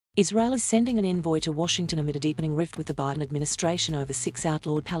Israel is sending an envoy to Washington amid a deepening rift with the Biden administration over 6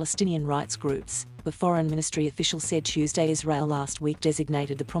 outlawed Palestinian rights groups. The Foreign Ministry official said TuesdayIsrael last week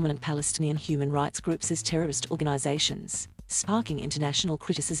designated the prominent Palestinian human rights groups as terrorist organizations, sparking international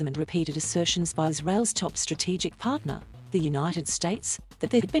criticism and repeated assertions by Israel's top strategic partner, the United States, that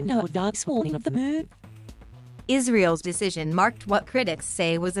there had been no advance warning of the move. Israel's decision marked what critics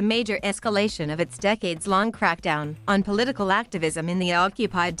say was a major escalation of its decades-long crackdown on political activism in the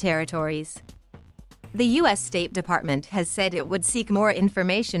occupied territories. The U.S. State Department has said it would seek more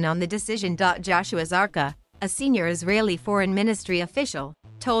information on the decision. Joshua Zarka, a senior Israeli Foreign Ministry official,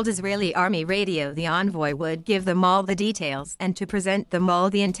 told Israeli Army radio the envoy would give them all the details and to present them all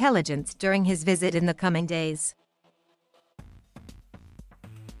the intelligence during his visit in the coming days.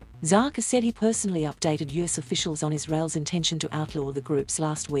 Zarka said he personally updated U.S. officials on Israel's intention to outlaw the groups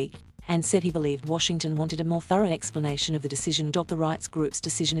last week, and said he believed Washington wanted a more thorough explanation of the decision. The rights group's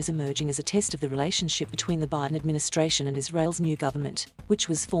decision is emerging as a test of the relationship between the Biden administration and Israel's new government, which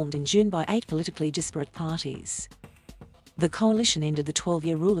was formed in June by 8 politically disparate parties. The coalition ended the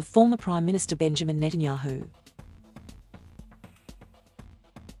 12-year rule of former Prime Minister Benjamin Netanyahu.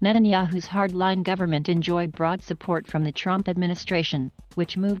 Netanyahu's hardline government enjoyed broad support from the Trump administration,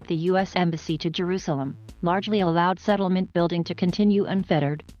 which moved the U.S. Embassy to Jerusalem, largely allowed settlement building to continue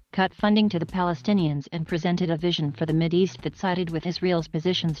unfettered, cut funding to the Palestinians and presented a vision for the Mideast that sided with Israel's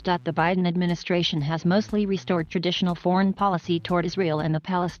positions. The Biden administration has mostly restored traditional foreign policy toward Israel and the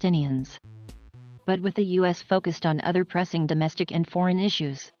Palestinians. But with the U.S. focused on other pressing domestic and foreign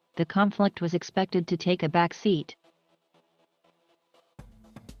issues, the conflict was expected to take a back seat.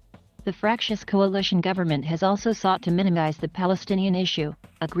 The fractious coalition government has also sought to minimize the Palestinian issue,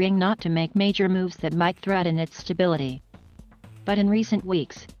 agreeing not to make major moves that might threaten its stability. But in recent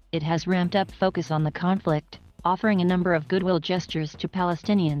weeks, it has ramped up focus on the conflict, offering a number of goodwill gestures to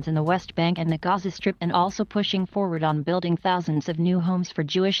Palestinians in the West Bank and the Gaza Strip, and also pushing forward on building thousands of new homes for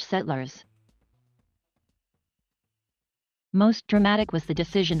Jewish settlers. Most dramatic was the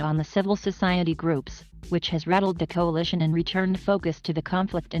decision on the civil society groups, which has rattled the coalition and returned focus to the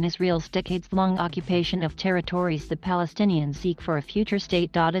conflict in Israel's decades-long occupation of territories the Palestinians seek for a future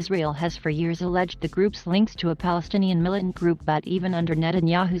state. Israel has for years alleged the group's links to a Palestinian militant group, but even under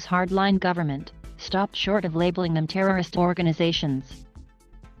Netanyahu's hardline government, stopped short of labeling them terrorist organizations.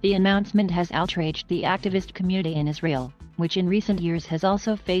 The announcement has outraged the activist community in Israel, which in recent years has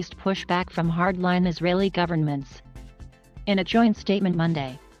also faced pushback from hardline Israeli governments. In a joint statement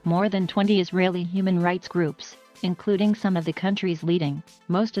Monday, more than 20 Israeli human rights groups, including some of the country's leading,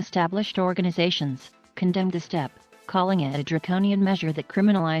 most established organizations, condemned the step, calling it a draconian measure that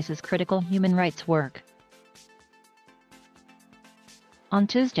criminalizes critical human rights work. On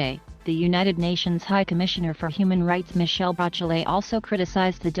Tuesday, the United Nations High Commissioner for Human Rights Michelle Bachelet also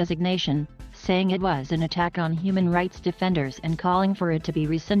criticized the designation, saying it was an attack on human rights defenders and calling for it to be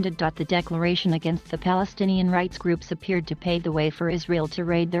rescinded. The declaration against the Palestinian rights groups appeared to pave the way for Israel to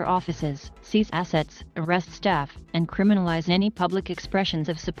raid their offices, seize assets, arrest staff, and criminalize any public expressions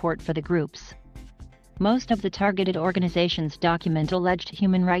of support for the groups. Most of the targeted organizations document alleged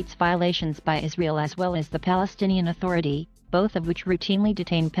human rights violations by Israel as well as the Palestinian Authority, both of which routinely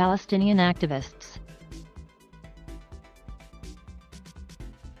detain Palestinian activists.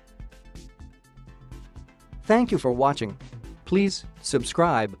 Thank you for watching. Please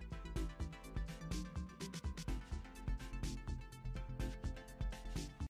subscribe.